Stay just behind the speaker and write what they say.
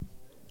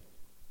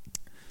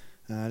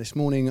This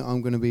morning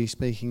I'm going to be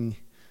speaking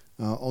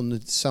on the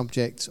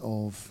subject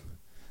of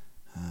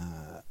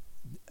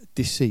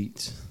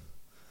deceit.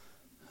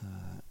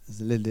 It's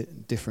a little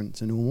bit different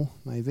to normal,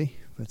 maybe,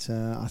 but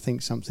I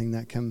think something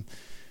that can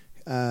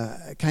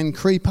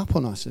creep up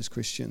on us as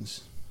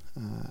Christians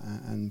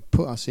and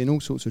put us in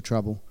all sorts of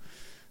trouble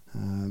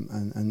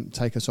and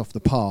take us off the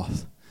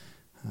path.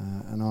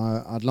 And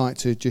I'd like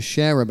to just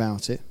share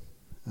about it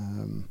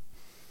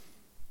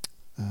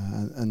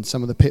and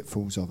some of the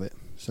pitfalls of it.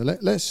 So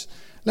let's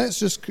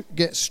just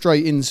get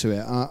straight into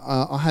it.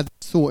 I had a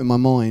thought in my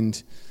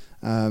mind,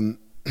 as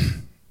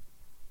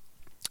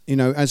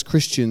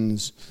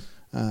Christians,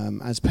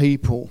 as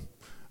people,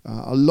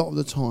 a lot of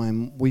the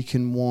time we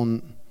can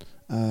want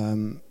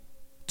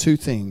two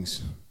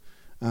things.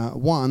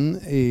 One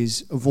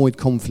is avoid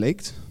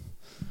conflict.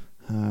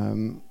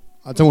 I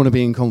don't want to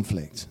be in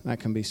conflict.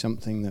 That can be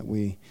something that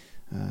we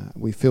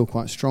feel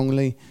quite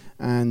strongly.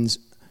 And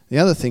the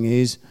other thing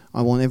is,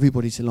 I want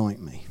everybody to like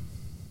me.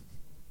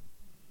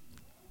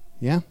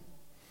 Yeah?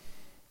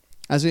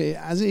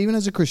 Even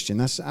as a Christian,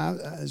 that's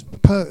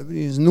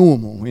is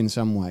normal in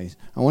some ways.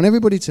 I want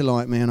everybody to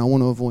like me, and I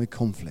want to avoid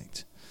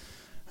conflict.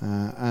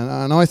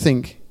 And I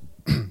think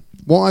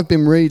what I've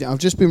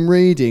just been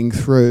reading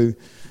through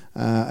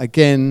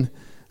again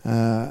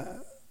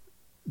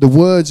the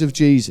words of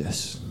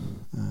Jesus,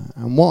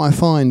 and what I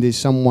find is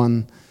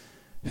someone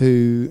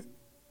who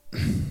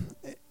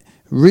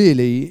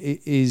really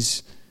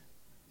is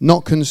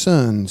not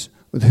concerned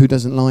with who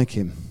doesn't like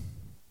him.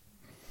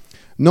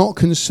 Not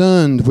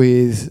concerned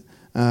with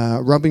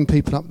rubbing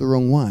people up the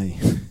wrong way.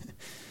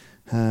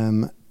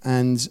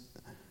 And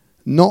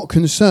not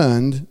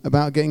concerned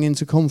about getting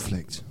into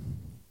conflict.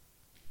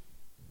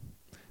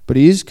 But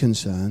he is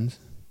concerned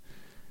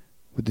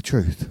with the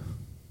truth.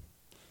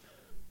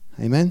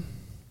 Amen?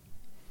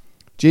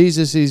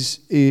 Jesus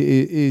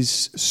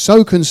is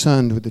so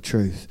concerned with the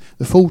truth,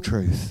 the full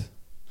truth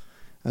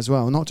as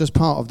well, not just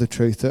part of the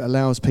truth that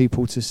allows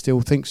people to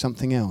still think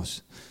something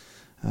else.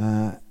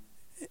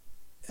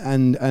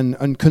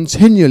 And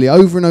continually,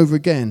 over and over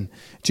again,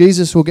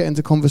 Jesus will get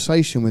into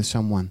conversation with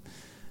someone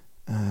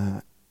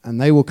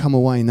and they will come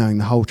away knowing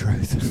the whole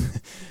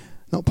truth.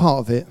 Not part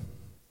of it,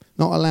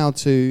 not allowed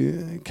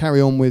to carry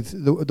on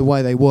with the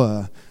way they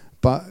were,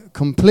 but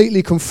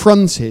completely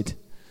confronted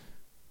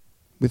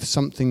with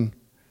something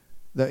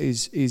that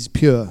is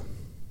pure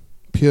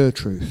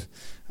truth.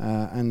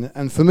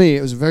 And for me,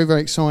 it was very, very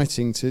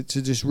exciting to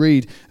just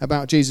read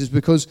about Jesus,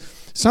 because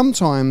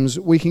sometimes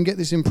we can get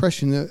this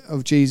impression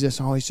of Jesus,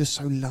 he's just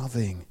so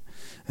loving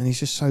and he's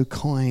just so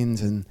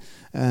kind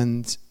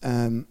and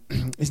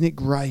isn't it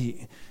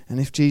great? And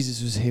if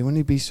Jesus was here, wouldn't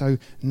he be so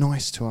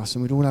nice to us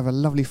and we'd all have a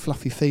lovely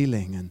fluffy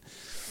feeling?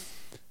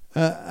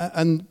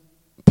 And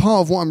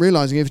part of what I'm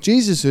realising, if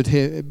Jesus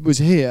was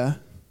here,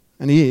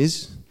 and he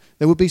is,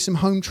 there would be some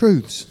home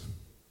truths.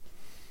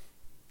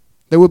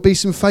 There would be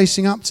some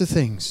facing up to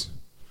things.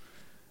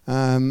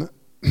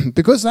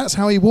 Because that's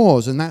how he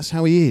was and that's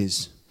how he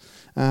is.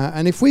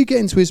 And if we get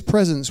into his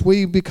presence,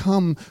 we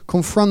become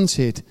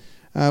confronted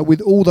with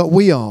all that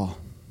we are.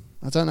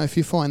 I don't know if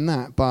you find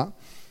that, but,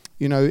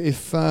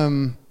 if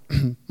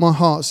my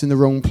heart's in the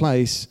wrong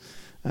place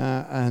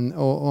I've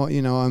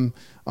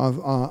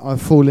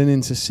fallen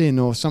into sin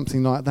or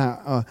something like that,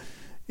 I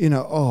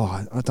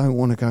don't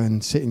want to go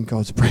and sit in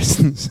God's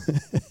presence.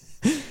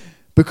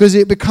 Because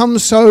it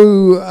becomes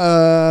so,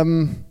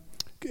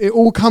 it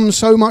all comes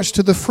so much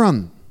to the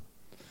front.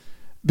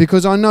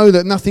 Because I know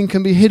that nothing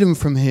can be hidden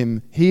from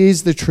him. He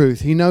is the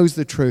truth. He knows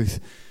the truth.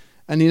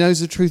 And he knows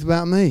the truth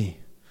about me.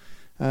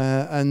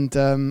 And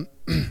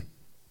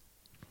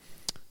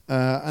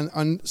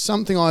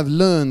something I've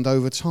learned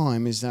over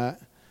time is that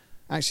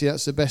actually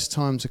that's the best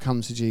time to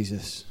come to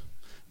Jesus.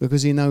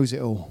 Because he knows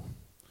it all.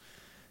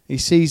 He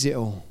sees it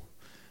all.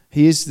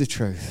 He is the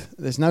truth.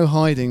 There's no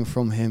hiding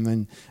from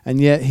him,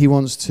 and yet he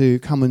wants to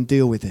come and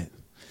deal with it,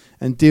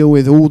 and deal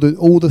with all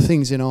the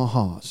things in our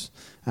hearts,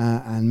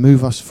 and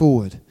move us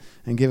forward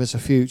and give us a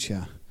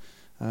future.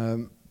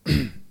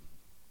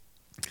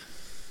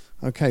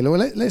 Okay,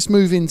 well, let's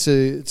move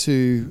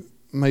into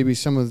maybe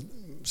some of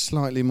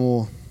slightly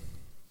more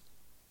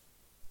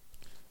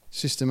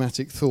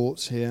systematic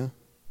thoughts here.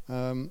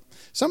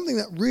 Something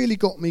that really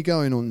got me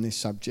going on this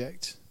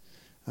subject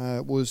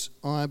was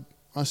I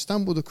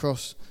stumbled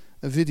across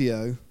a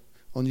video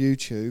on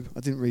YouTube. I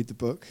didn't read the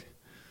book.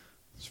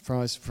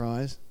 Surprise,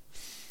 surprise.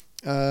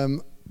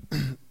 There's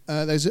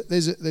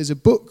a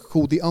book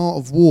called The Art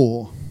of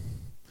War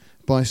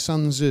by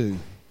Sun Tzu.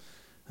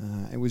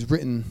 It was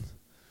written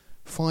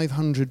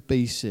 500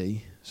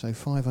 BC, so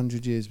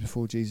 500 years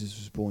before Jesus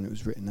was born. It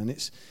was written, and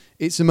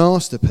it's a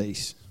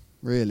masterpiece,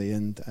 really,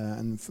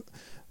 and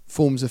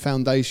forms a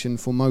foundation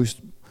for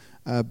most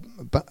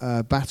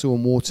battle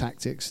and war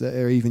tactics that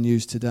are even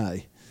used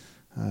today.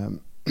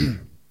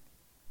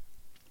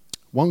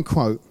 One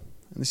quote,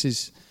 and this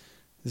is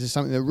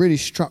something that really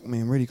struck me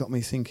and really got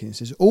me thinking. It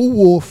says, "All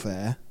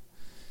warfare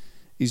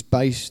is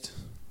based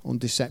on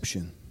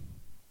deception."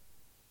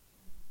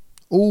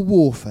 All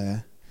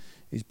warfare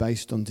is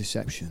based on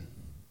deception.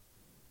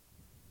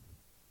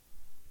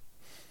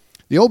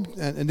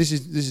 And this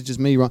is just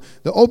me, right?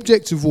 The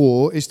object of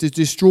war is to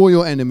destroy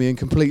your enemy and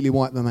completely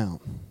wipe them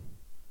out.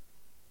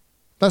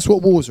 That's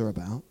what wars are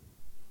about.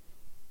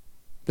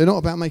 They're not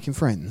about making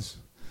friends.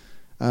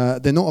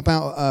 They're not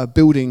about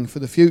building for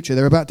the future.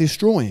 They're about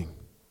destroying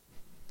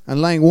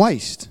and laying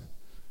waste.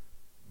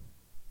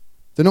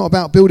 They're not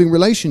about building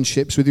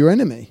relationships with your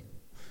enemy.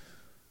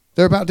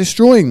 They're about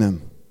destroying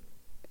them.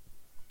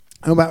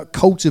 And about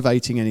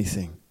cultivating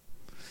anything.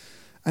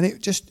 And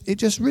it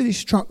just really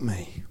struck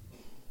me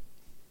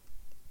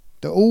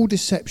that all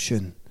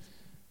deception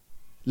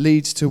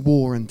leads to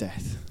war and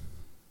death.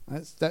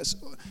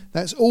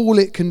 That's all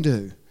it can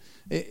do.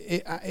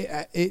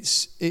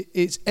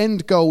 Its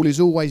end goal is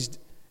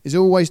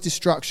always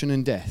destruction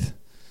and death.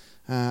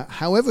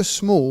 However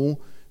small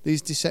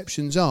these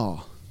deceptions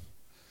are,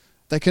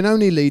 they can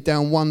only lead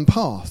down one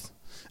path.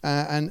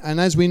 And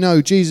as we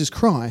know, Jesus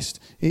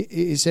Christ,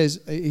 he says,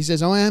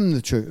 I am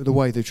the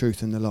way, the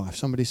truth, and the life.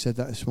 Somebody said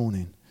that this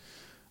morning.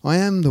 I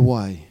am the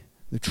way,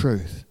 the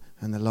truth,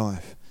 and the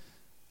life.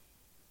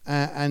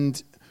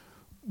 And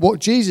what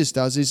Jesus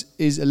does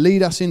is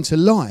lead us into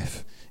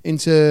life,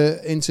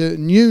 into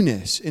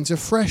newness, into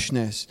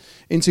freshness,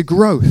 into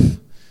growth.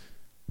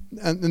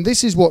 And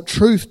this is what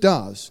truth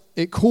does.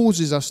 It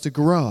causes us to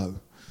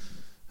grow.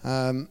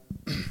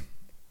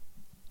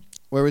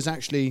 Whereas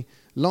actually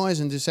lies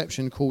and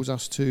deception cause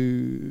us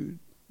to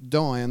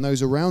die, and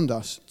those around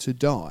us to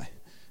die,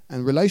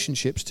 and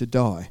relationships to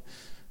die.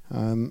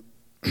 I'm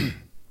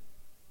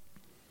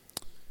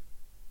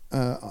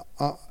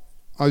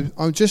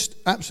just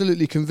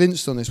absolutely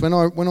convinced on this. When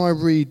I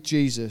read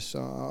Jesus,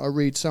 I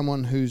read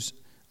someone who's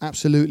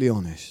absolutely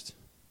honest,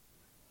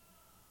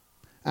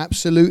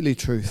 absolutely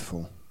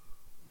truthful,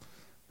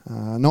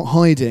 not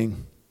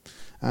hiding.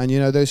 And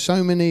there's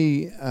so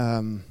many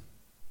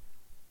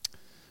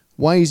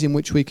ways in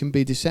which we can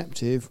be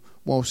deceptive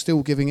while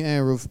still giving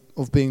air of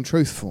being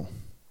truthful,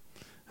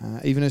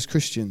 even as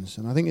Christians.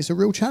 And I think it's a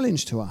real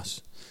challenge to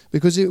us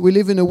because we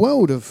live in a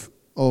world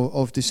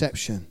of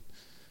deception.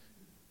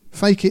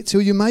 Fake it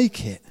till you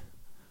make it.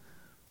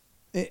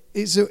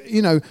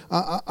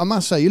 I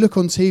must say, you look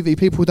on TV,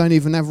 people don't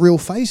even have real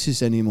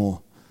faces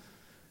anymore.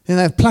 They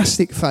have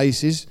plastic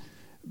faces,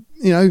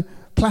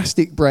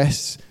 plastic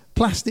breasts,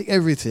 plastic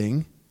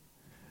everything.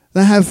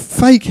 They have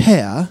fake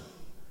hair.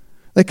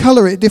 They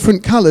colour it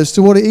different colours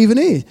to what it even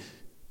is.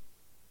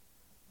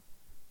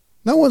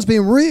 No one's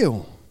being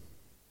real,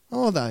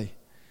 are they?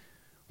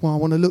 Well, I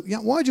want to look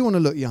young. Why do you want to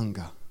look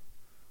younger?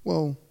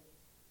 Well,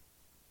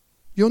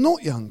 you're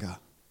not younger.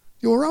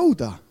 You're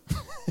older.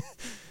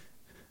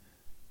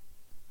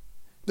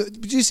 Do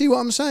you see what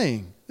I'm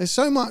saying? There's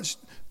so much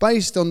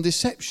based on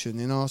deception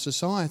in our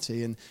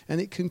society, and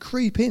it can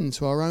creep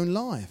into our own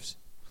lives.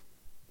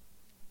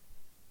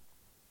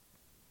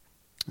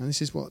 And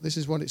this is what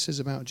it says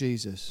about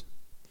Jesus.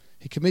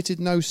 He committed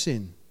no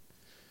sin,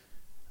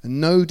 and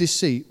no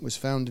deceit was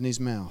found in his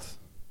mouth.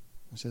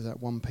 It says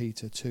that 1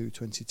 Peter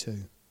 2:22.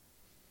 And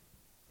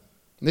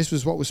this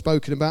was what was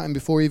spoken about him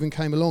before he even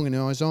came along in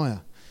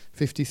Isaiah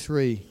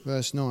 53,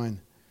 verse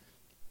 9.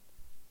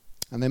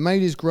 And they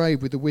made his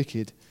grave with the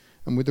wicked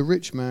and with the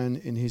rich man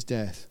in his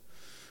death,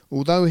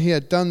 although he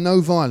had done no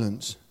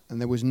violence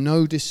and there was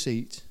no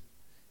deceit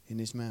in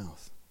his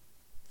mouth.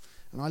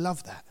 And I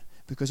love that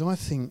because I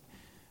think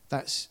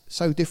that's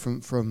so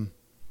different from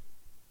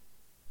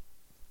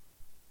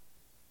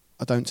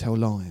I don't tell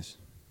lies.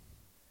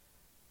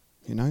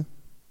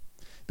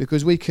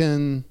 Because we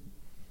can,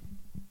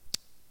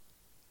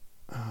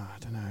 I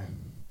don't know,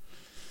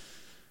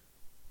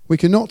 we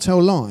can not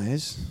tell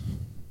lies,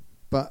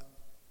 but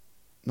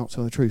not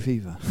tell the truth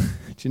either.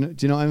 Do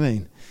you know what I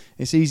mean?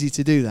 It's easy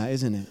to do that,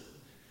 isn't it?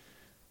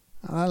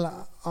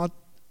 I'll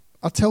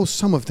tell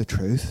some of the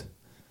truth,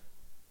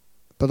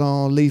 but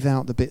I'll leave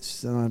out the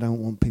bits that I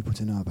don't want people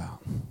to know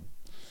about.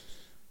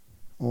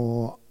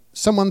 Or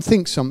someone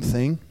thinks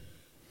something,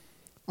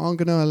 I'm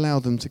going to allow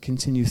them to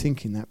continue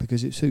thinking that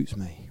because it suits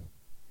me.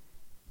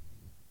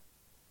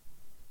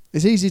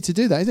 It's easy to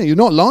do that, isn't it? You're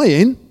not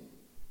lying,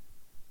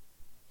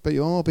 but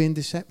you are being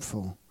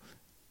deceitful.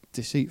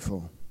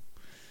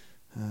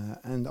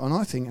 And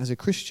I think as a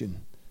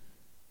Christian,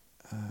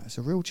 it's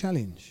a real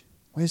challenge.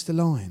 Where's the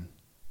line?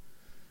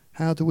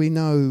 How do we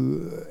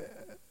know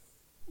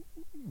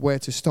where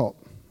to stop?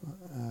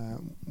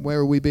 Where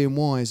are we being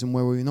wise and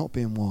where are we not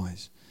being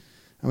wise?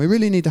 And we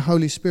really need the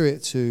Holy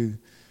Spirit to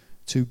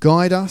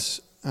guide us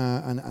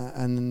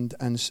and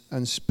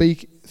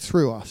speak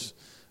through us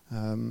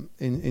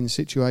in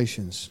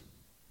situations.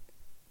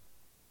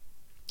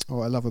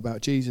 What I love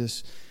about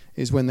Jesus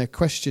is when they're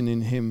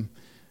questioning him,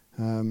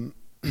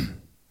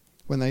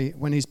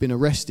 when he's been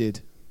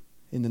arrested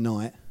in the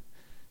night,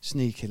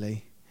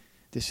 sneakily,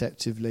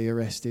 deceptively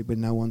arrested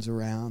when no one's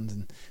around,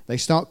 and they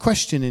start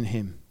questioning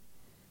him.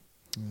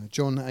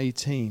 John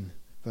 18,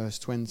 verse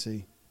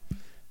 20.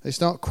 They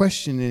start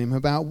questioning him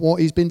about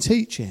what he's been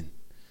teaching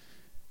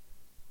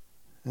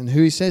and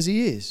who he says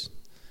he is.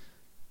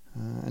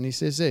 And he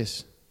says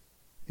this.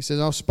 He says,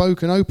 I've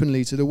spoken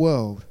openly to the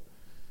world,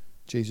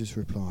 Jesus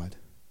replied.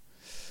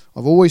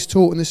 I've always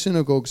taught in the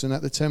synagogues and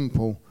at the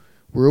temple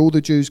where all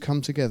the Jews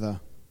come together.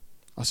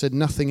 I said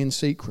nothing in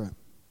secret.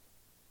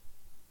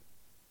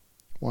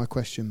 Why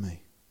question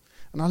me?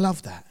 And I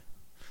love that.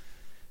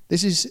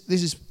 This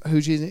is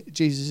who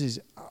Jesus is.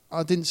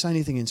 I didn't say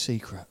anything in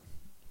secret.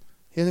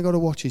 He hasn't got to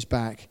watch his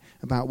back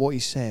about what he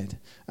said.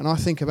 And I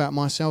think about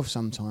myself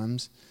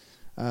sometimes.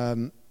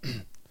 One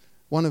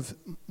of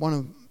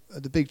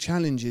the big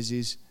challenges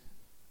is,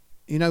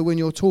 when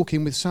you're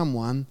talking with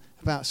someone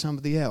about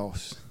somebody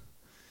else,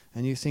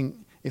 and you think,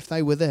 if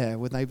they were there,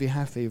 would they be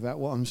happy about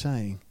what I'm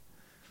saying?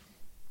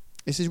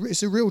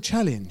 It's a real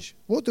challenge.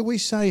 What do we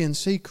say in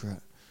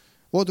secret?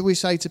 What do we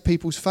say to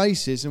people's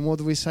faces, and what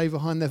do we say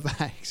behind their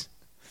backs?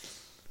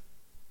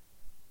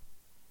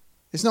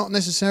 It's not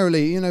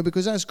necessarily,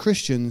 because as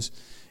Christians,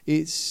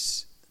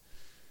 it's,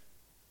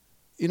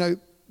 we're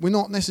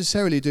not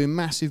necessarily doing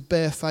massive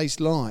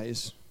barefaced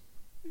lies.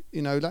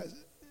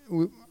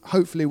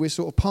 Hopefully we're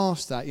sort of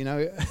past that,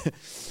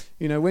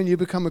 when you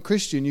become a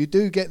Christian, you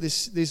do get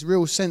this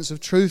real sense of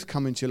truth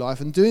come into your life,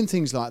 and doing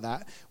things like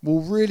that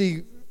will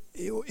really,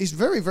 it's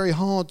very, very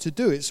hard to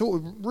do. It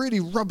sort of really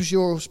rubs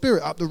your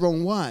spirit up the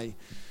wrong way.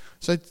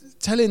 So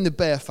telling the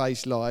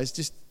barefaced lies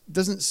just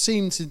doesn't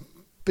seem to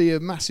be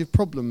a massive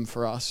problem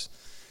for us.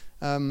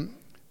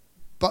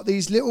 But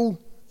these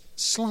little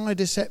sly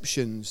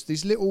deceptions,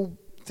 these little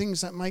things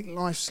that make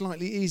life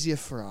slightly easier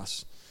for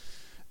us,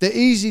 they're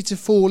easy to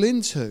fall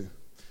into,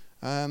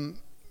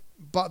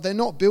 but they're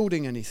not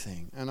building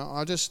anything. And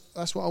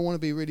that's what I want to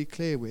be really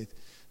clear with.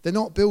 They're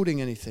not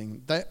building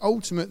anything. They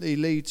ultimately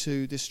lead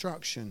to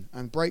destruction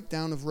and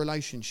breakdown of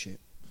relationship.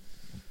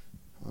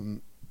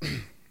 I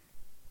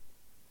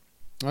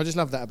just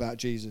love that about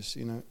Jesus.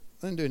 They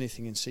don't do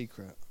anything in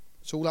secret.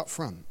 It's all up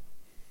front.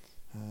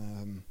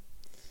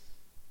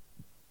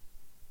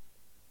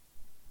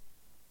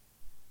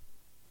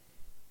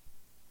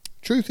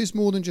 Truth is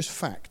more than just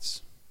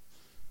facts.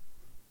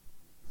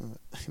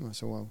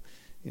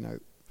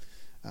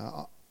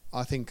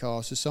 I think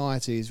our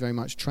society has very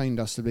much trained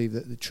us to believe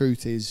that the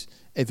truth is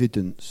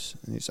evidence,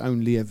 and it's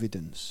only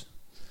evidence.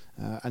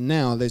 And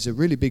now there's a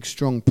really big,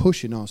 strong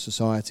push in our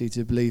society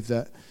to believe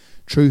that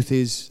truth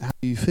is how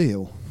you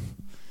feel.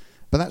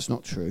 But that's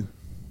not true.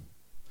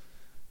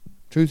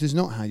 Truth is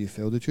not how you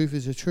feel. The truth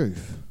is the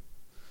truth.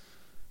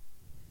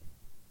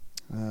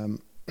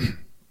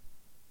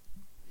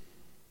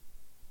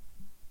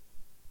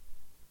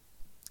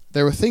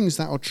 There are things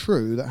that are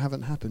true that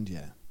haven't happened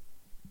yet.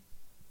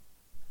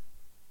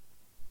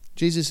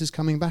 Jesus is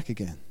coming back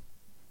again.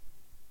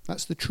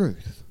 That's the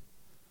truth.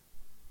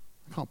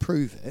 I can't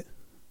prove it,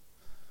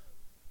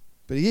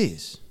 but he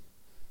is.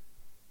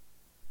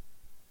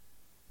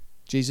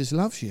 Jesus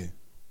loves you.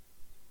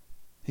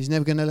 He's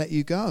never going to let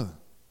you go.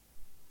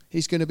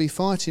 He's going to be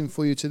fighting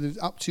for you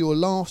up to your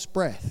last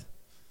breath.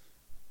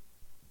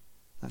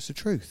 That's the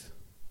truth.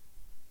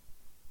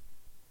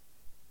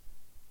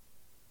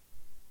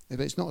 But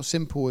it's not as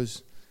simple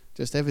as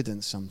just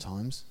evidence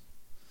sometimes.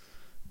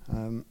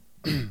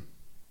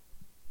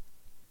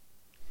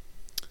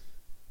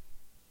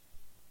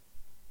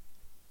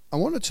 I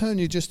want to turn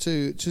you just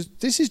to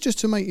this is just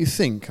to make you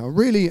think.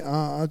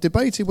 I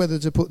debated whether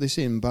to put this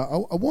in, but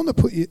I want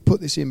to put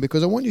this in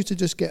because I want you to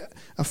just get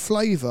a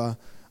flavour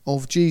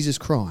of Jesus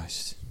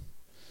Christ.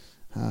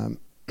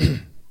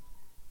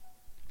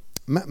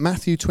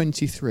 Matthew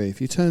 23.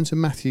 If you turn to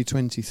Matthew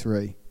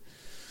 23,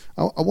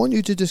 I want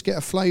you to just get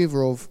a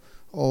flavour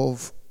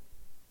of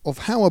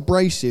how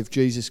abrasive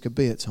Jesus could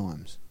be at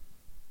times,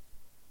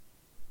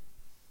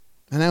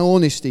 and how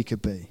honest he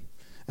could be,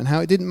 and how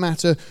it didn't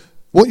matter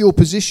what your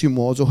position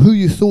was or who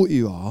you thought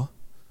you are.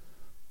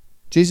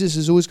 Jesus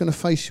is always going to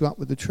face you up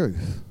with the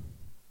truth.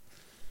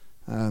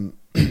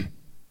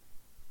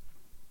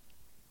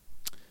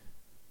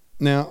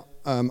 Now,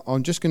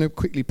 I'm just going to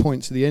quickly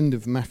point to the end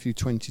of Matthew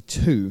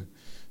 22,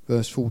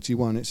 verse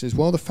 41. It says,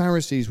 while the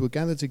Pharisees were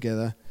gathered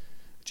together,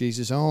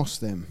 Jesus asked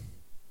them.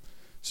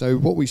 So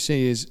what we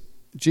see is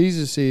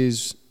Jesus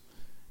is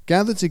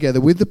gathered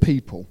together with the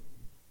people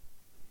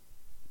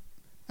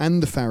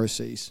and the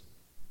Pharisees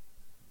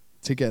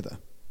together.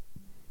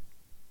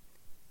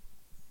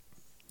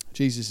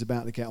 Jesus is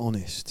about to get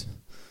honest.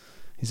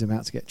 He's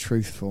about to get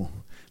truthful.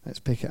 Let's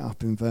pick it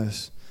up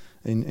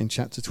in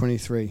chapter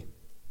 23.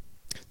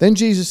 Then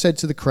Jesus said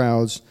to the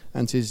crowds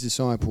and to his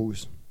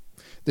disciples,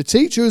 the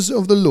teachers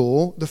of the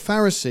law, the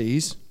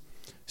Pharisees,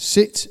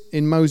 sit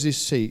in Moses'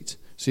 seat.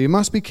 So you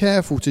must be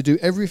careful to do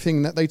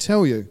everything that they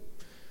tell you.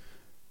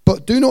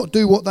 But do not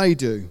do what they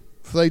do,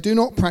 for they do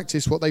not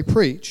practice what they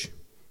preach.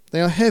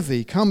 They are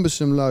heavy,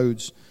 cumbersome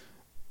loads.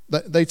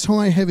 They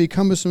tie heavy,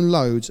 cumbersome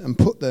loads and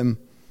put them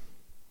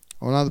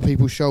on other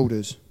people's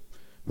shoulders.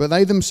 But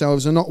they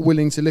themselves are not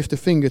willing to lift a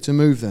finger to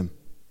move them.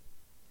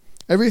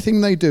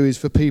 Everything they do is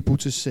for people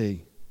to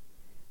see.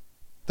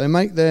 They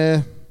make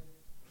their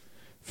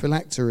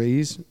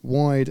phylacteries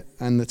wide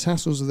and the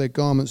tassels of their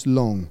garments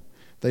long.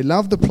 They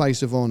love the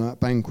place of honour at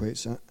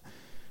banquets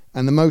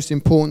and the most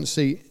important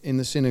seat in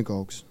the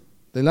synagogues.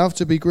 They love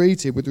to be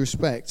greeted with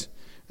respect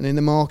and in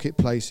the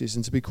marketplaces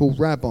and to be called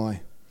rabbi.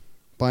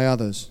 by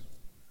others.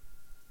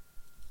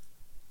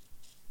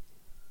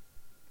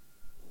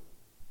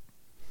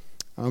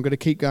 I'm going to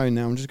keep going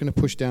now. I'm just going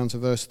to push down to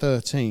verse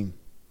 13.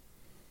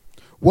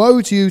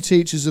 Woe to you,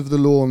 teachers of the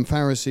law and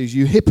Pharisees,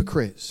 you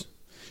hypocrites!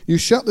 You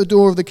shut the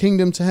door of the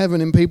kingdom to heaven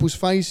in people's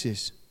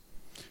faces.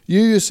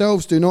 You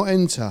yourselves do not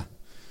enter,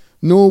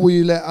 nor will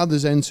you let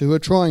others enter who are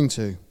trying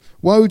to.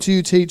 Woe to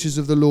you, teachers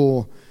of the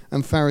law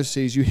and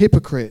Pharisees, you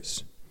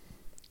hypocrites!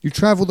 You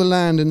travel the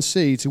land and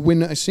sea to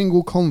win a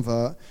single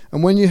convert,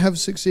 and when you have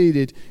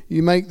succeeded,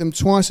 you make them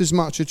twice as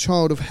much a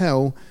child of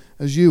hell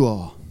as you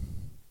are.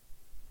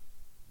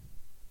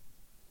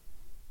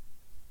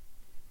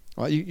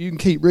 Right, you can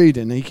keep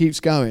reading, and he keeps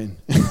going.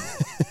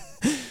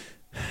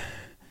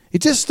 He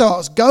just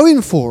starts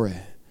going for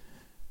it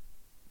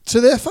to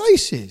their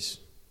faces.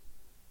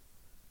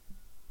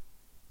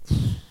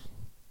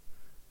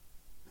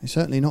 He's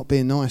certainly not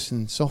being nice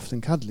and soft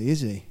and cuddly,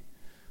 is he?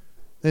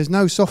 There's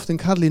no soft and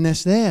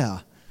cuddliness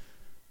there.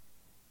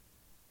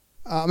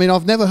 I mean,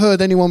 I've never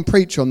heard anyone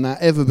preach on that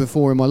ever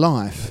before in my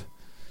life.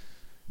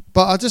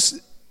 But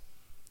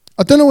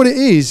I don't know what it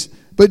is,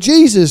 but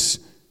Jesus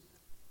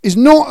is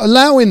not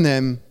allowing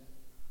them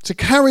to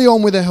carry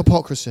on with their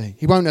hypocrisy.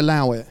 He won't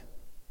allow it.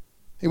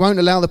 He won't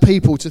allow the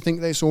people to think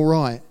that it's all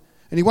right.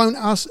 And he won't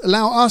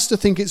allow us to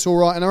think it's all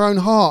right in our own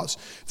hearts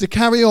to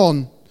carry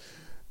on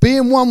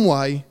being one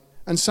way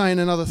and saying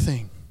another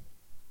thing.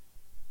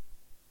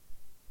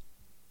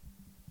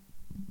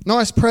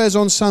 Nice prayers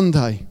on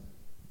Sunday,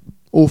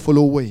 awful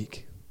all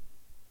week.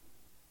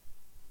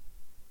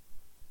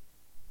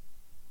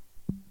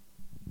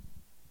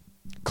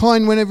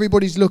 Kind when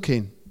everybody's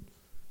looking,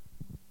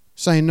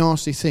 saying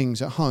nasty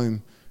things at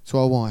home to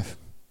our wife.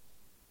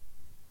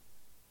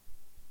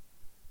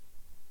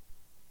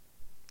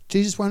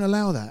 Jesus won't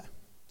allow that.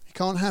 He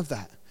can't have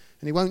that.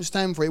 And he won't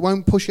stand for it. He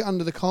won't push it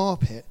under the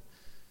carpet.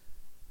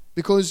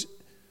 Because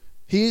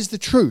he is the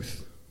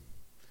truth.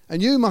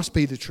 And you must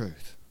be the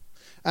truth.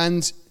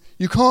 And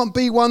you can't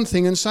be one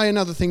thing and say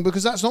another thing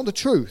because that's not the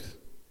truth.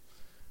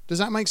 Does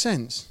that make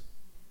sense?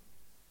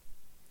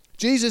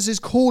 Jesus is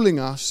calling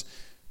us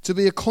to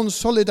be a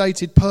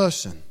consolidated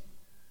person.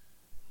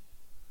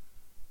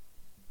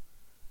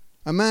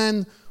 A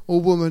man or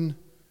woman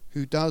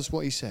who does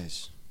what he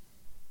says.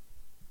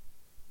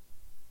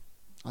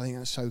 I think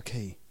that's so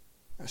key.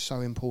 That's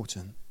so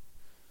important.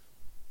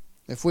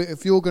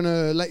 If you're going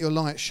to let your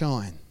light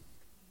shine,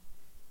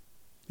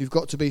 you've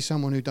got to be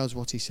someone who does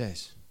what he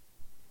says.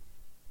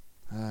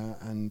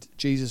 And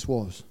Jesus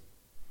was.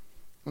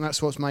 And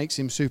that's what makes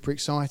him super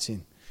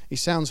exciting. He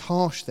sounds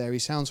harsh there. He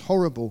sounds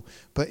horrible.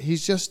 But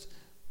he's just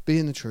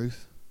being the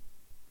truth.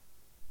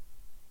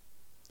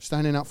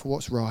 Standing up for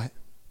what's right.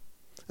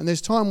 And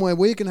there's time where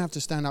we're going to have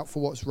to stand up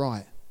for what's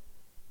right.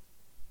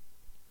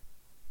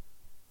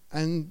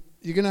 And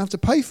you're going to have to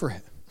pay for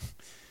it.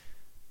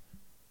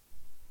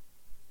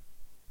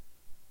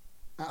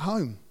 At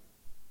home.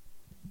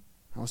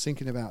 I was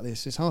thinking about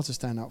this. It's hard to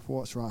stand up for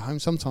what's right at home.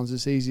 Sometimes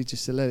it's easy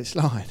just to let it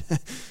slide.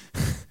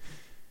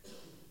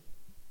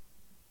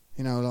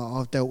 You know, like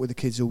I've dealt with the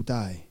kids all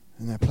day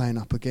and they're playing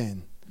up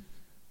again.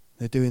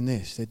 They're doing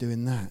this, they're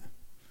doing that.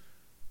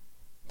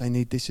 They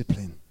need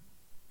discipline.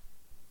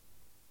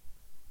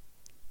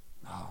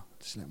 Oh,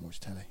 just let them watch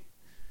telly.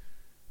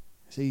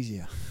 It's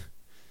easier.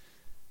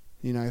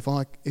 You know,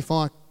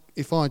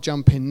 if I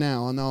jump in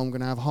now, I know I'm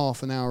going to have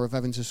half an hour of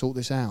having to sort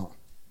this out.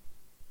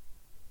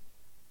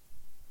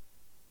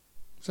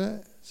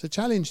 So it's a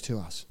challenge to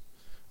us.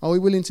 Are we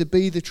willing to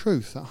be the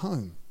truth at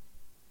home?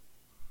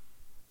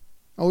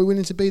 Are we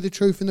willing to be the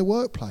truth in the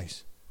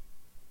workplace?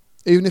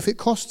 Even if it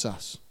costs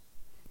us.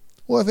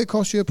 What if it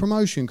costs you a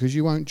promotion because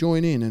you won't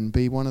join in and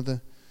be one of the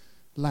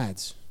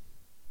lads?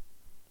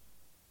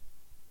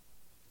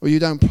 Or you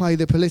don't play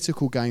the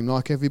political game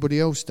like everybody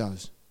else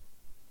does?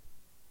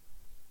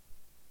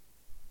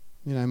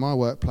 You know, my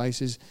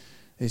workplace is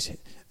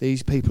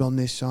these people on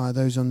this side,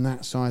 those on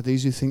that side,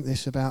 these who think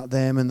this about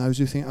them and those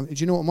who think... Do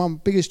you know what my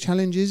biggest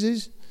challenge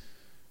is?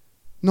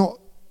 Not...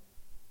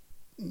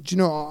 Do you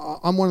know,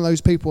 I'm one of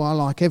those people, I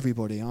like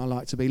everybody. I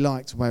like to be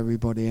liked by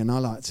everybody and I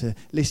like to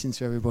listen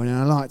to everybody and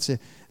I like to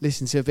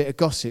listen to a bit of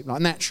gossip.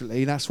 Like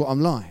naturally, that's what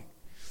I'm like.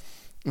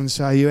 And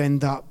so you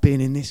end up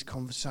being in this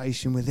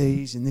conversation with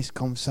these and this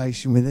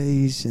conversation with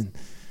these and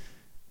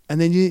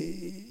then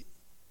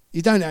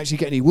you don't actually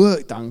get any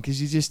work done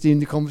because you're just in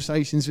the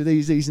conversations with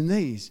these and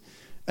these.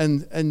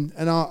 And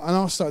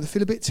I started to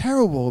feel a bit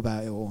terrible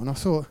about it all. And I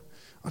thought,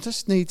 I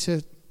just need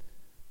to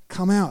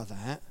come out of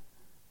that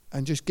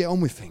and just get on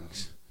with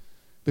things.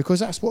 Because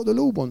that's what the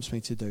Lord wants me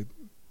to do.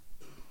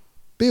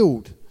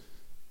 Build.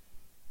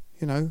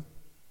 You know.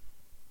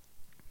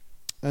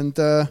 And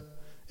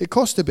it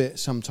costs a bit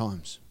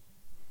sometimes.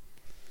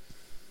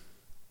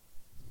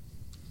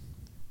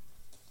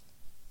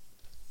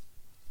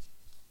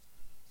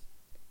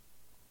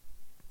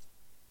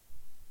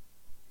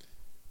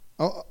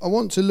 I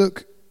want to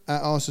look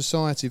at our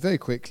society very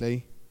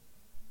quickly.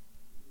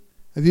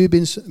 Have you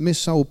been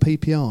missold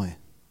PPI?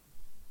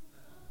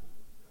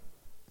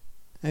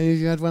 Have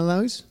you had one of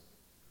those?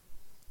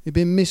 You've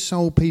been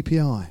missold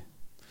PPI.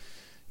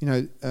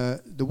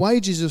 The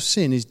wages of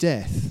sin is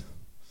death.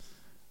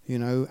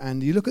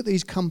 And you look at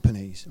these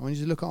companies. I want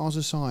you to look at our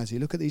society.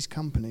 Look at these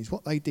companies.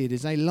 What they did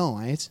is they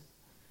lied.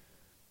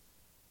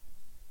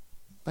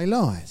 They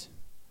lied.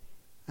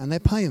 And they're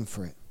paying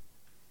for it.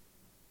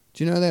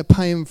 Do you know they're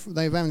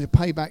having to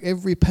pay back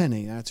every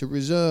penny to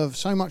reserve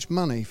so much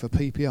money for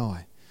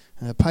PPI.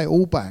 And they pay it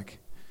all back.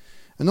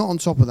 And not on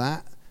top of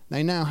that,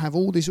 they now have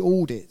all these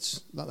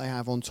audits that they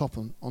have on top.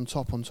 And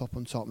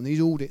these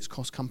audits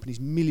cost companies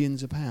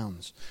millions of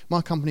pounds.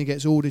 My company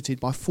gets audited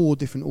by 4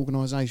 different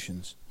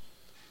organisations.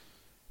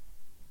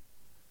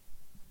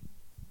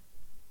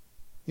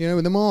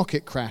 When the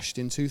market crashed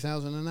in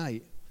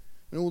 2008,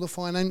 and all the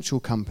financial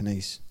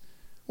companies,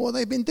 what have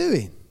they been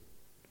doing?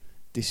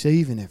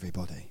 Deceiving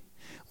everybody.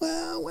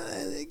 Well,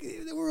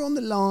 they were on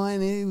the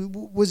line.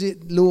 Was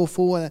it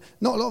lawful?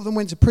 Not a lot of them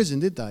went to prison,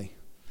 did they?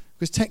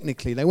 Because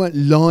technically they weren't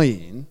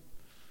lying.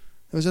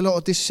 There was a lot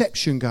of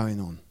deception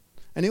going on.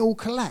 And it all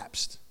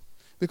collapsed.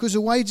 Because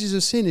the wages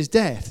of sin is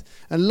death.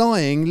 And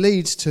lying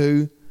leads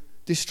to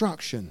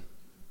destruction.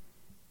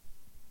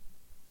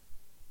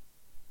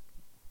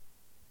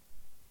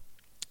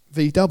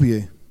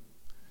 VW.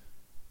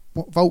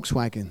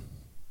 Volkswagen.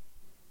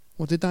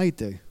 What did they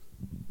do?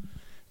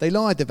 They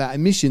lied about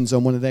emissions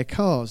on one of their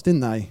cars,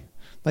 didn't they?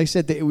 They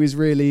said that it was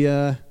really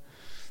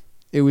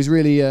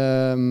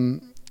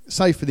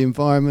safe for the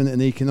environment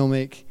and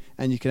economic,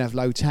 and you could have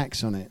low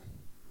tax on it.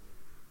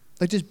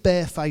 They just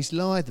barefaced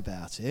lied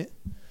about it,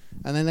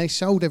 and then they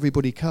sold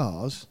everybody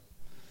cars,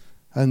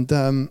 and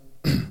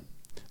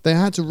they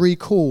had to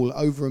recall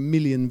over 1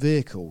 million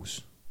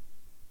vehicles.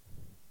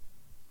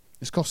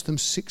 It's cost them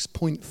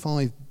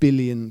 £6.5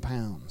 billion.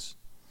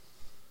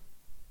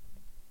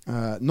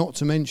 Not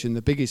to mention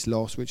the biggest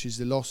loss, which is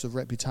the loss of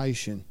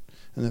reputation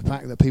and the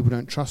fact that people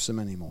don't trust them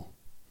anymore.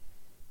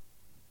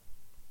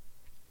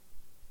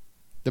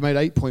 They made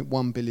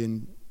 8.1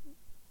 billion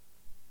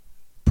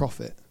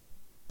profit,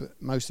 but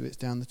most of it's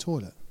down the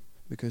toilet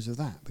because of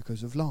that,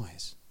 because of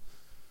lies.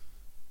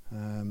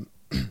 And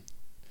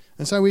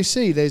so we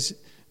see there's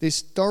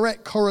this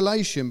direct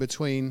correlation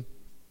between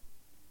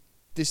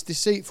this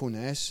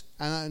deceitfulness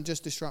and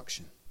just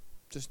destruction.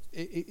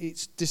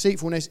 Its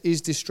deceitfulness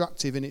is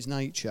destructive in its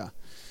nature.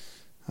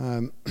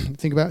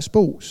 Think about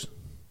sports.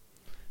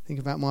 Think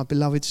about my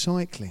beloved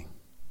cycling.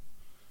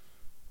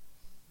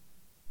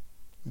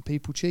 And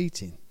people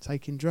cheating,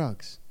 taking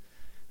drugs,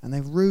 and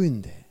they've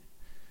ruined it.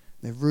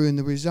 They've ruined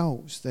the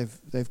results.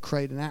 They've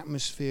created an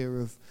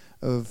atmosphere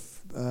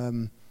of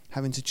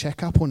having to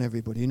check up on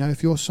everybody.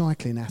 If you're a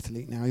cycling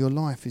athlete now, your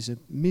life is a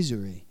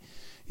misery.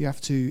 You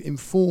have to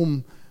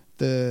inform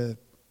the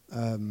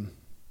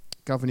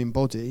governing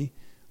body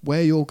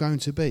where you're going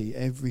to be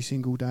every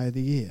single day of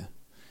the year.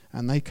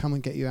 And they come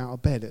and get you out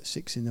of bed at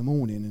 6 a.m.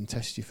 and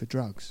test you for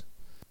drugs.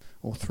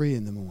 Or 3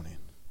 a.m.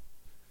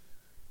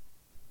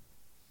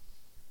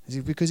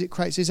 Because it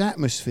creates this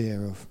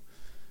atmosphere of,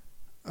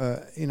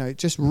 it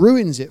just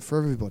ruins it for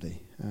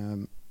everybody.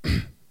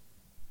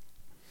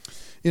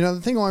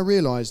 The thing I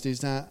realised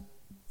is that,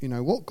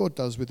 what God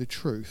does with the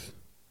truth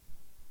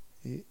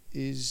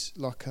is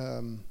like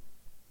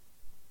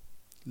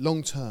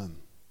long term.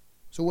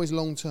 It's always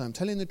long term.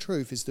 Telling the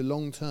truth is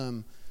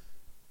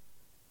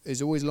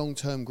always long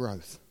term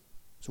growth.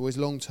 It's always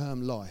long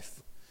term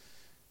life.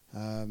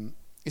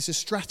 It's a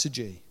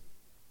strategy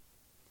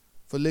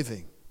for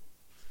living.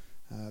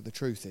 The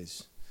truth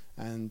is,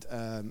 and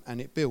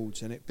it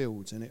builds and it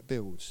builds and it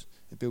builds.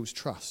 It builds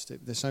trust.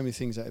 There's so many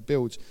things that it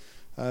builds,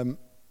 and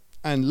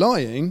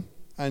lying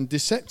and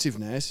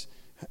deceptiveness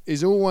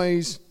is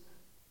always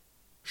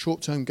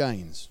short-term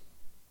gains.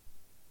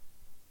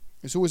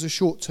 It's always a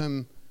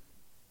short-term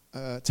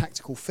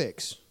tactical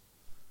fix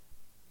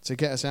to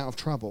get us out of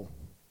trouble.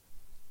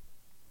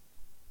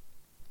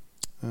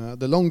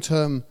 The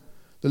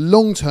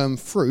long-term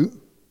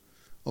fruit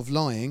of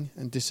lying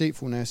and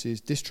deceitfulness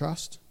is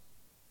distrust,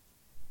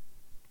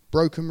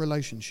 broken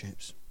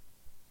relationships,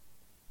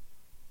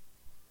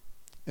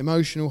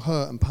 emotional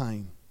hurt and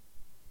pain,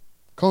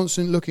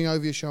 constant looking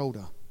over your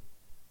shoulder,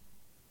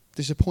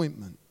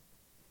 disappointment,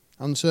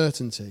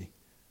 uncertainty.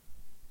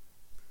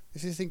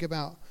 If you think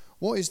about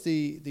what is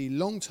the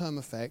long-term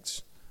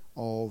effects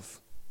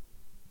of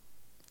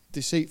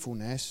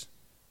deceitfulness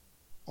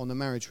on the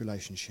marriage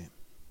relationship?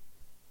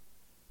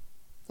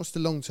 What's the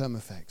long-term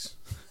effects?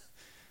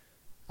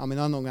 I'm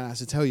not going to have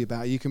to tell you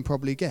about it. You can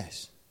probably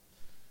guess.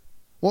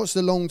 What's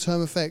the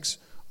long-term effects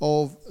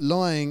of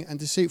lying and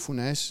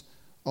deceitfulness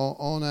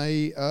on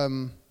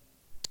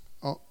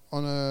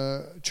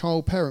a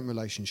child-parent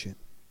relationship?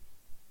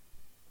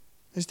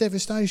 There's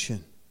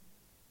devastation.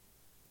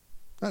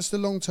 That's the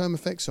long-term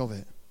effects of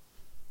it.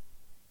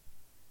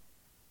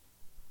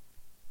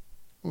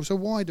 Well, so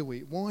why do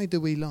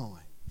we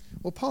lie?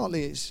 Well,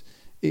 partly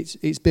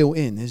it's built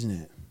in, isn't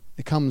it?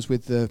 It comes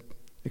with the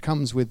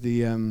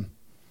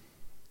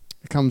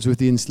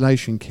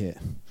installation kit.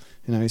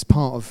 It's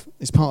part of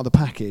the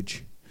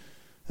package.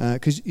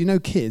 Because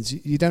kids,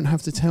 you don't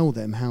have to tell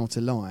them how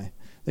to lie.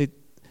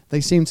 They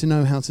seem to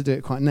know how to do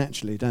it quite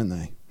naturally, don't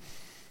they?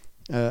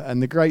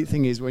 And the great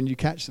thing is when you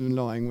catch them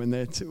lying when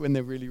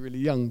they're really, really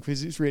young,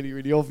 because it's really,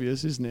 really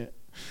obvious, isn't it?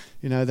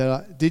 You know, they're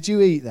like, "Did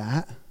you eat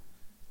that?"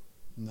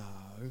 "No."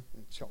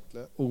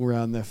 Chocolate all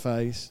around their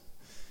face.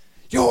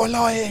 "You're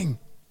lying."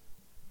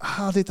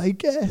 How did they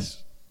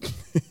guess?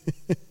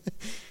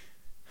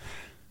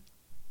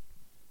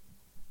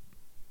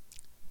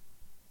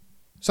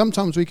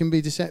 Sometimes we can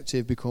be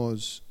deceptive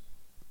because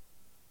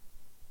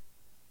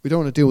we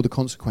don't want to deal with the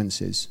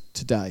consequences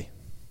today.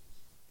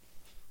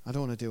 I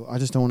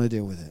just don't want to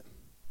deal with it.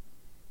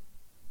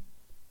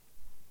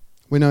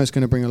 We know it's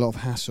going to bring a lot of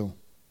hassle.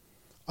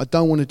 I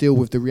don't want to deal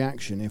with the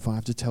reaction if I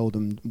have to tell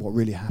them what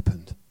really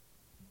happened.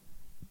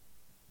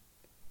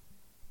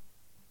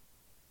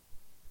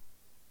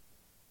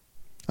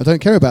 I don't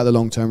care about the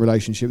long-term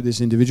relationship with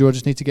this individual. I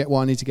just need to get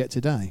what I need to get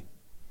today.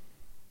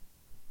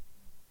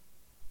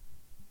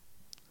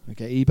 I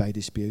get eBay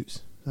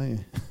disputes, don't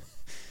you?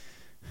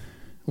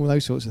 All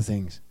those sorts of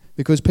things.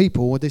 Because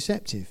people are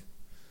deceptive.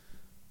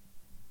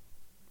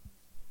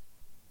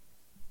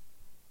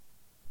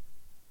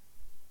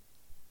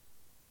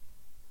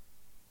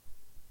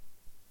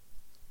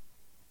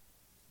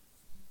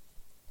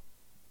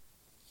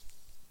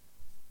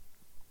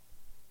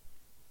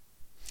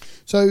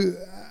 So,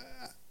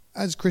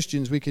 as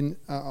Christians, we can.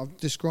 I've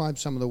described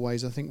some of the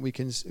ways I think we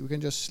can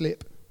just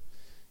slip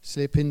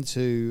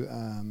into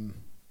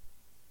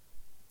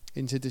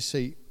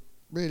deceit.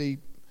 Really,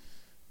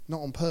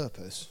 not on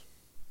purpose.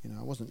 You know,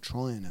 I wasn't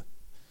trying to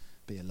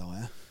be a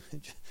liar.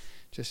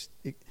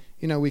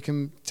 We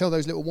can tell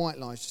those little white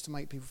lies just to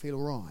make people feel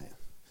all right.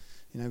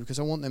 You know, because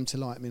I want them to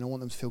like me and I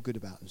want them to feel good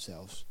about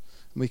themselves.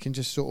 And we can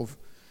just sort of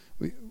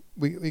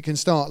we can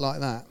start like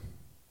that.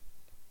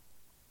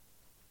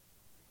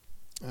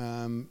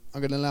 I'm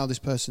going to allow this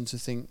person to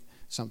think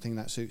something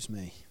that suits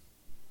me.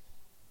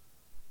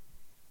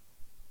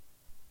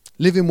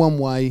 Live in one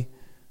way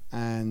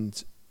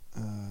and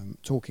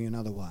talking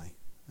another way.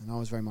 And I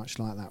was very much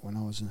like that when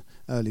I was an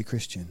early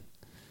Christian.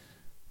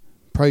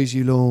 Praise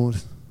you, Lord,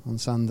 on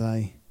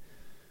Sunday.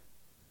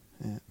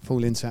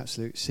 Fall into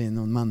absolute sin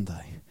on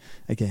Monday.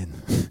 Again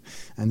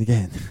and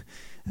again.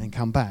 And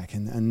come back.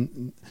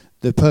 And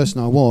the person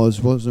I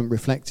wasn't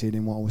reflected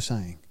in what I was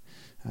saying.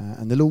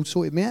 And the Lord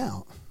sorted me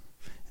out.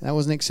 That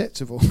wasn't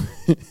acceptable.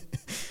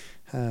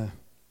 But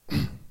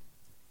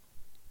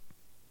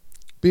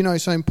you know,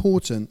 it's so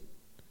important.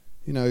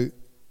 You know,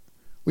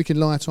 we can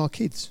lie to our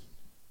kids.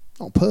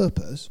 Not on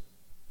purpose.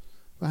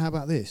 But how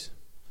about this?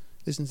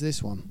 Listen to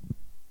this one.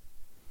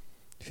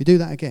 If you do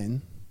that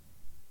again,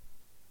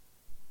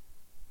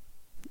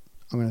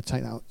 I'm going to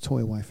take that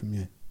toy away from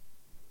you.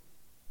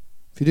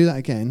 If you do that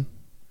again,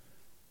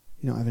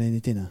 you're not having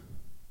any dinner.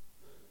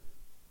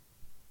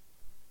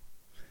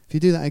 If you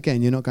do that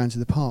again, you're not going to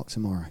the park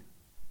tomorrow.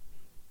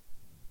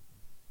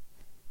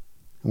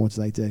 And what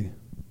do? They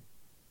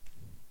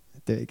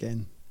do it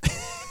again.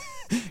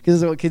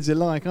 Because that's what kids are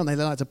like, aren't they?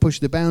 They like to push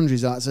the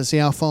boundaries out to see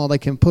how far they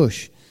can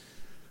push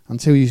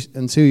until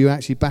you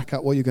actually back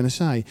up what you're going to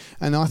say.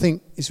 And I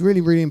think it's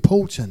really, really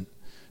important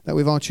that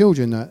with our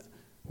children that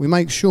we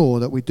make sure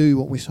that we do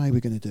what we say we're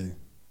going to do.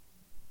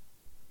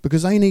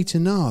 Because they need to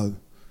know,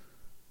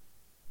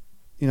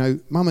 you know,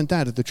 mum and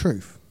dad are the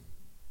truth.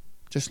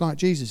 Just like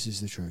Jesus is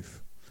the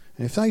truth.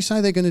 And if they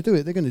say they're going to do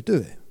it, they're going to do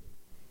it.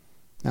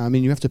 Now, I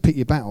mean, you have to pick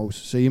your battles.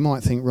 So you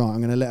might think, right, I'm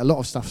going to let a lot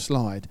of stuff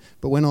slide.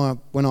 But when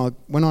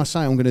I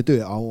say I'm going to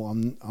do it,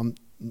 I'm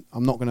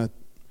not going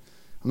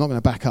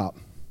to back up,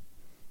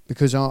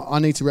 because I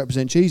need to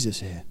represent Jesus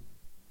here.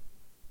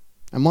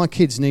 And my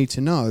kids need to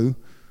know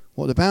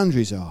what the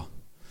boundaries are.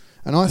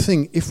 And I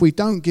think if we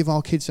don't give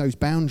our kids those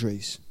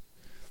boundaries,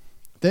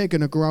 they're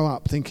going to grow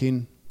up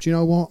thinking, do you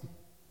know what?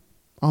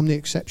 I'm the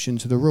exception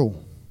to the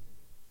rule.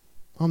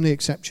 I'm the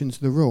exception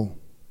to the rule.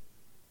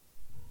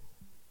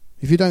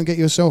 If you don't get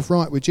yourself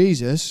right with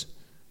Jesus,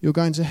 you're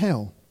going to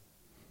hell.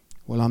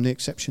 Well, I'm the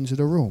exception to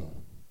the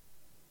rule.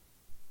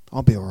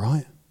 I'll be all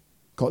right.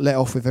 Got let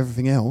off with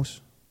everything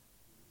else.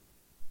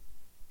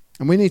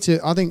 And we need to,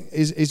 I think,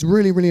 it's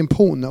really, really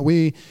important that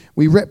we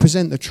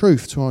represent the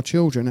truth to our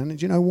children. And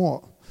do you know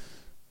what?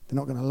 They're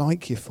not going to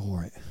like you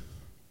for it.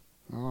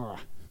 Oh,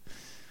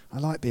 I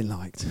like being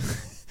liked.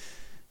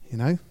 You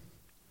know?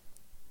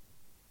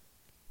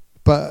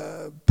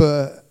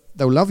 But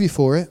they'll love you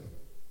for it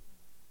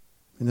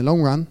in the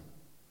long run.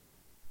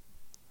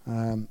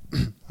 I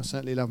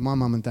certainly love my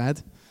mum and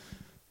dad.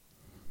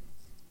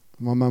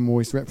 My mum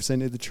always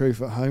represented the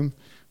truth at home.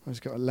 I always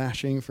got a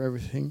lashing for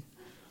everything.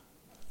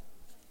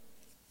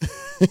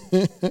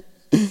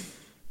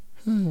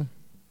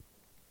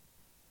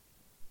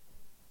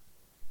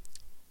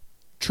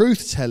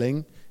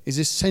 Truth-telling is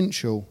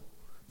essential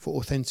for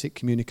authentic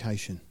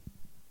communication.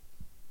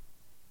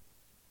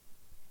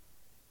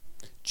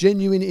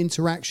 Genuine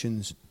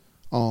interactions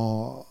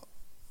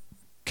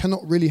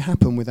cannot really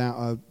happen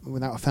without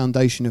a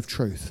foundation of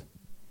truth.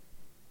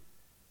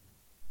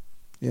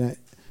 Yeah,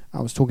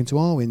 I was talking to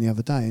Arwin the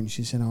other day, and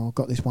she said, "Oh, I've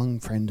got this one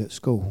friend at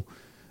school,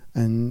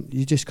 and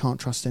you just can't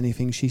trust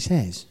anything she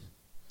says.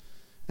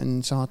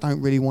 And so I don't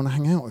really want to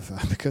hang out with her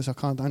because I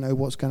don't know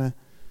what's going to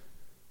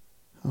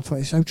I thought,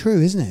 it's so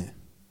true, isn't it?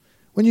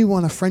 When you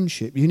want a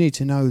friendship, you need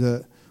to know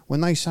that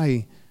when they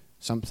say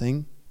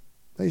something,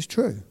 that is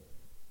true.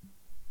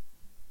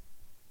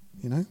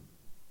 You know?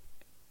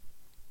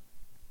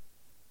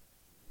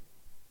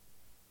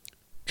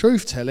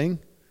 Truth-telling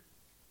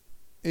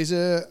is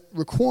a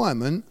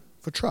requirement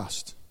for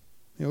trust.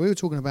 You know, we were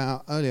talking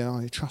about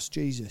earlier, trust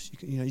Jesus.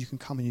 You can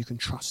come and you can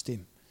trust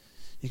him.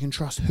 You can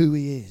trust who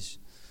he is.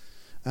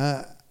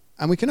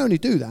 And we can only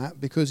do that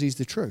because he's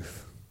the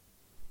truth.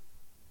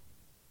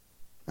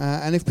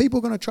 And if people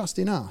are going to trust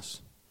in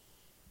us,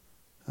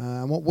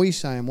 and what we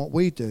say and what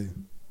we do,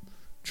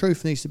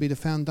 truth needs to be the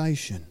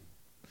foundation.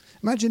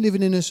 Imagine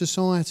living in a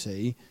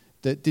society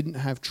that didn't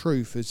have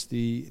truth as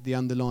the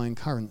underlying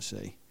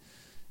currency.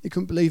 You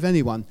couldn't believe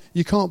anyone.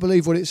 You can't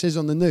believe what it says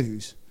on the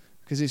news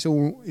because it's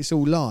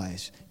all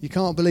lies. You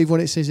can't believe what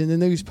it says in the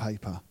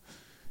newspaper.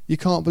 You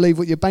can't believe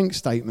what your bank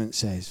statement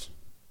says.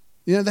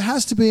 You know, there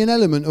has to be an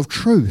element of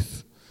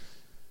truth,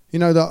 you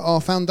know, that our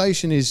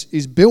foundation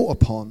is built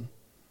upon.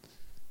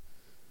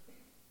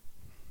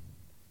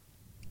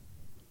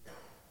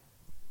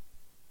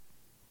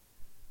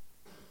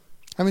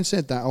 Having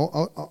said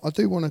that, I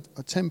do want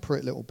to temper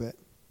it a little bit.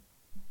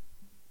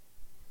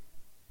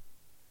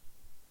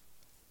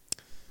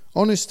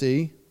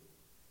 Honesty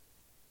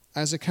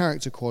as a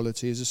character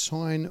quality is a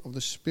sign of the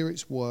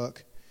Spirit's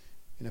work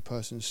in a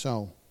person's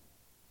soul.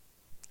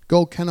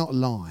 God cannot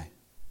lie.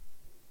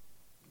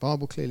 The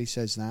Bible clearly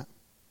says that.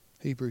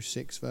 Hebrews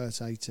 6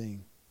 verse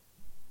 18.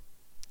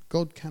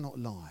 God cannot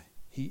lie.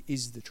 He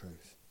is the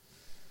truth.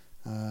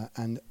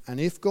 And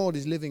if God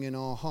is living in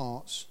our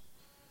hearts,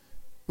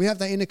 we have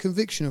that inner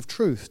conviction of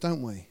truth,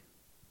 don't we?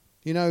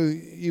 You know,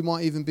 you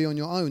might even be on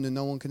your own and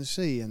no one can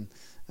see, and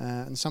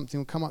something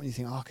will come up and you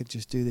think, I could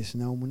just do this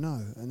and no one will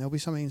know. And there'll be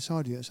something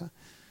inside you that says,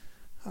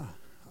 I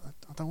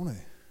don't want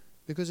to.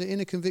 Because the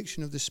inner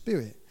conviction of the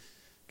Spirit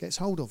gets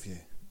hold of you.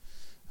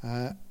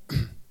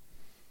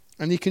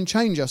 And he can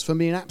change us from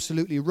being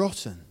absolutely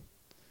rotten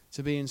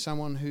to being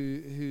someone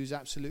who's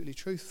absolutely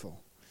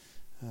truthful.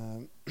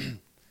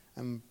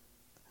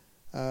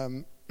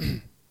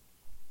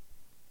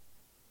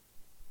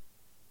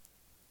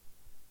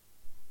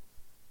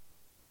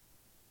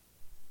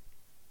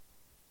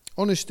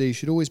 Honesty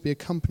should always be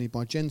accompanied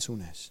by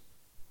gentleness.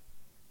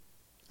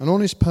 An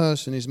honest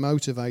person is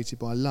motivated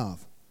by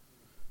love,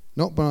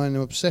 not by an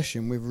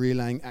obsession with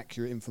relaying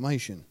accurate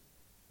information.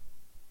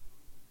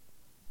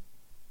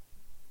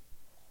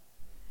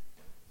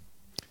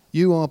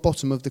 You are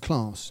bottom of the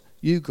class.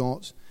 You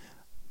got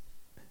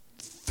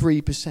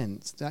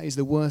 3%. That is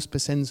the worst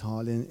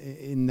percentile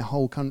in the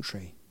whole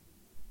country.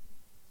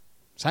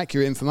 It's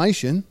accurate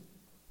information.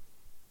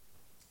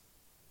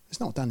 It's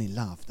not done in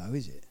love, though,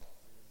 is it?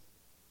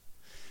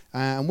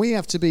 And we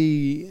have to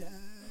be,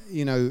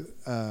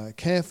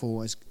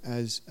 careful as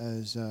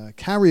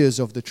carriers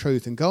of the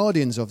truth and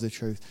guardians of the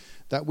truth,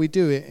 that we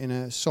do it in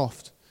a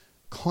soft,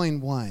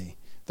 kind way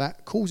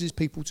that causes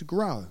people to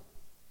grow,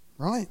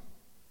 right?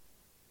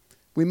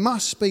 We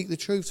must speak the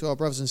truth to our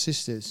brothers and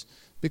sisters,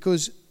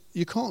 because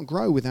you can't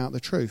grow without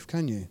the truth,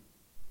 can you?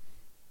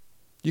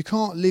 You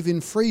can't live in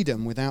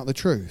freedom without the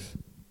truth.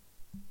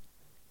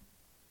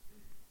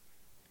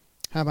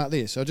 How about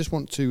this? I just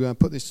want to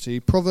put this to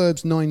you.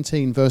 Proverbs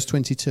 19 verse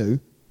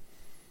 22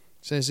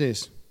 says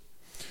this: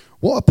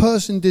 what a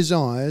person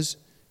desires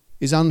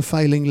is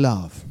unfailing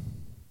love.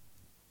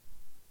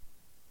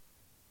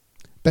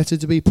 Better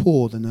to be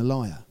poor than a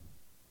liar.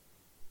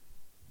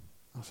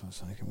 I was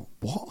thinking,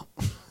 what?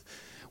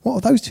 What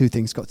have those two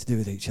things got to do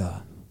with each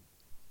other?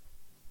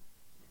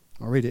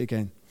 I'll read it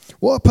again.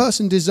 What a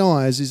person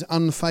desires is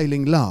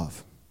unfailing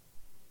love.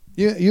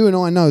 You and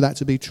I know that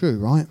to be true,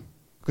 right?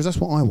 Because that's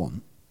what I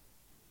want.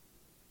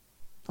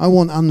 I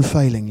want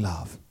unfailing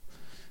love.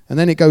 And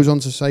then it goes on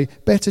to say,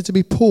 better to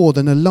be poor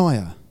than a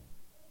liar.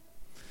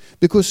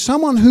 Because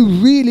someone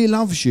who really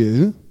loves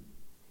you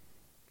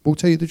will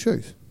tell you the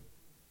truth.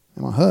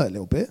 It might hurt a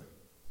little bit.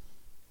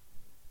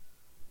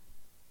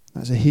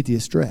 That's a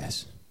hideous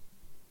dress.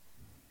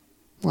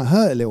 It might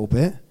hurt a little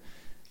bit.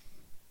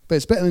 But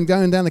it's better than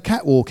going down the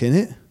catwalk in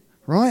it,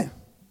 right?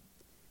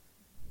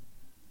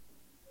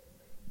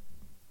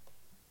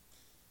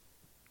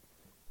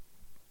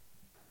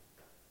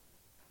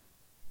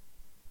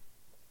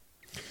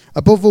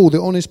 Above all, the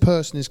honest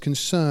person is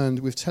concerned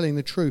with telling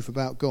the truth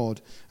about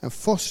God and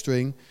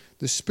fostering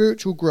the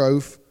spiritual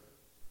growth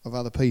of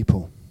other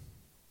people.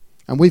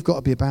 And we've got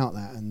to be about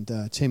that.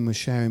 And Tim was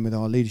sharing with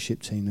our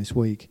leadership team this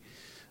week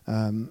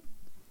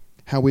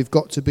how we've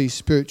got to be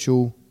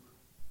spiritual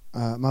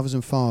mothers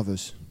and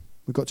fathers.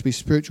 We've got to be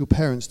spiritual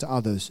parents to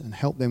others and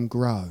help them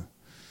grow.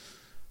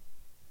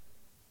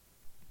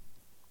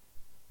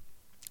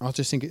 I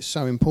just think it's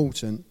so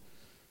important.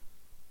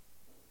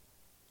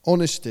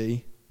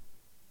 Honesty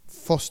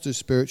fosters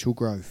spiritual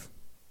growth.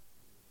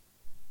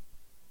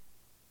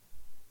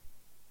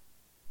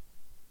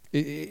 Do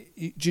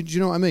you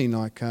know what I mean?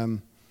 Like,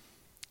 when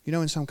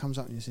someone comes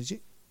up and says, you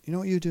know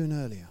what you were doing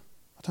earlier?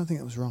 I don't think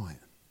that was right.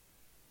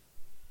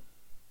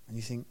 And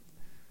you think,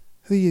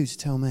 who are you to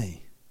tell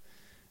me?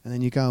 And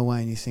then you go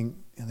away and you think,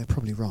 yeah, they're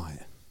probably right.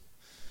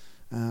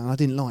 I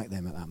didn't like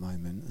them at that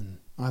moment, and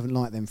I haven't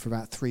liked them for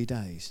about 3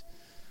 days.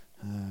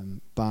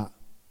 But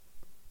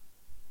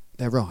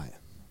they're right.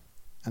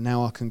 And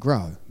now I can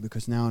grow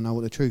because now I know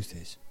what the truth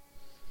is.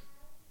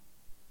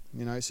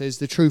 You know, it says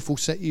the truth will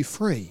set you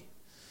free.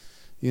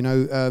 You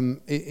know,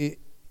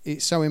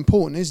 it's so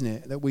important, isn't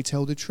it, that we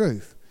tell the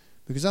truth?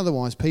 Because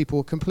otherwise people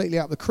are completely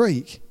up the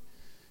creek.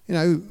 You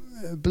know,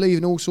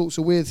 believing all sorts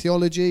of weird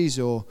theologies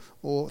or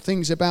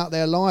things about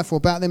their life or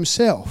about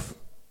themselves.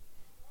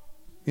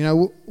 You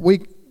know,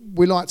 we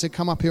like to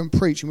come up here and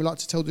preach, and we like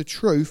to tell the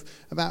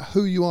truth about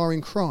who you are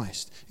in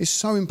Christ. It's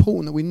so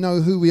important that we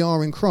know who we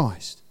are in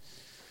Christ.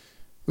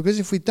 Because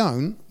if we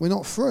don't, we're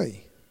not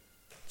free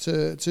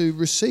to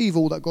receive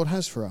all that God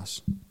has for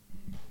us.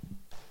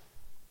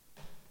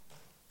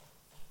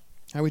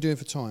 How are we doing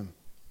for time?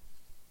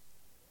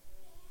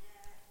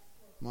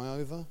 Am I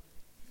over?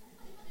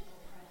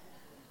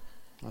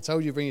 I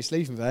told you to bring your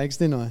sleeping bags,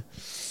 didn't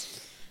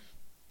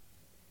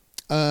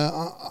I?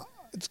 A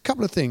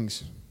couple of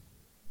things.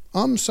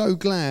 I'm so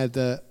glad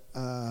that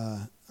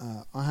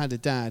I had a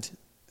dad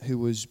who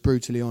was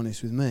brutally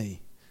honest with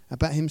me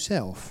about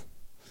himself.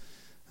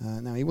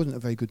 Now, he wasn't a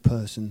very good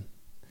person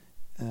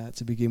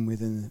to begin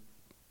with in the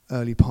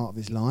early part of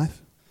his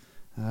life.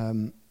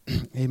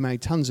 He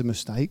made tons of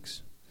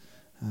mistakes.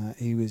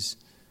 He was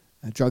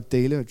a drug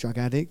dealer, a drug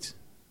addict,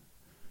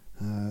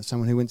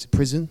 someone who went to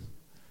prison,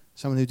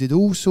 someone who did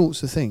all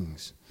sorts of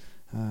things.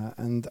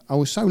 And I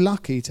was so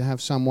lucky to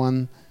have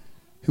someone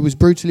who was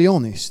brutally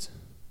honest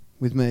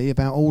with me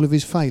about all of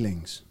his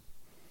failings.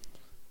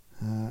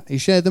 He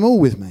shared them all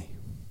with me.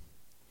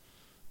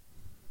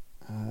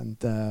 And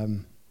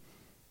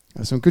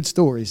there's some good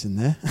stories in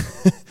there.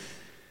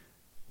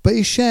 But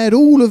he shared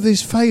all of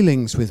his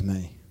failings with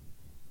me.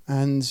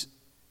 And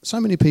so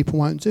many people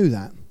won't do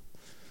that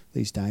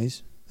these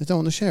days. They don't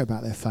want to share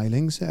about their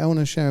failings. They want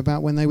to share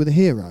about when they were the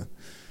hero.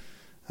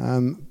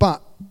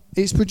 But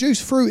it's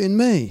produced fruit in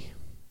me.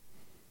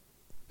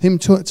 Him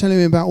telling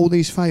me about all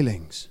these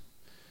failings.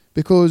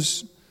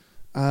 Because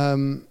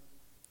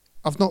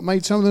I've not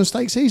made some of the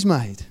mistakes he's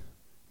made.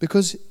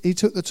 Because he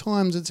took the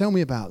time to tell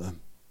me about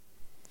them.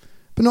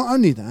 But not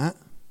only that,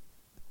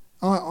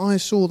 I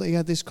saw that he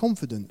had this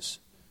confidence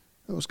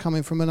that was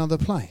coming from another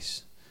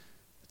place.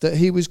 That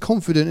he was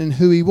confident in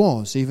who he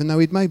was, even though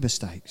he'd made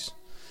mistakes.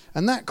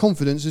 And that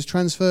confidence has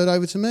transferred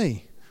over to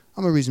me.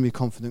 I'm a reasonably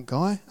confident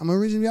guy. I'm a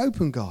reasonably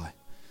open guy.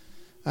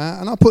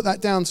 And I put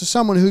that down to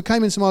someone who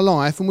came into my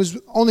life and was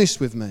honest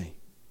with me.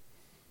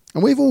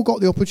 And we've all got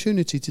the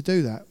opportunity to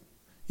do that.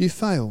 You've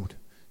failed.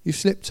 You've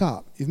slipped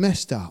up. You've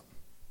messed up.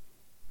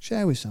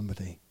 Share with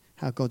somebody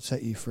how God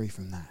set you free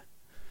from that.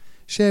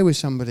 Share with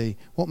somebody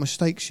what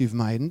mistakes you've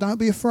made. And don't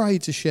be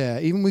afraid to share,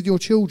 even with your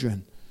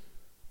children.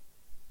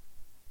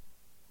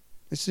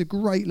 This is a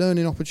great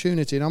learning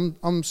opportunity. And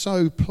I'm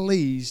so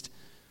pleased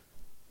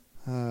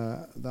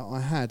that I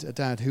had a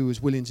dad who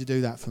was willing to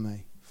do that for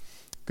me.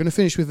 I'm going to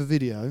finish with a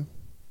video.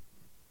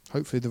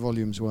 Hopefully the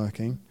volume's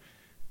working.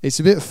 It's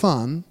a bit of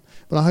fun,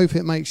 but I hope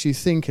it makes you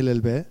think a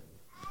little bit.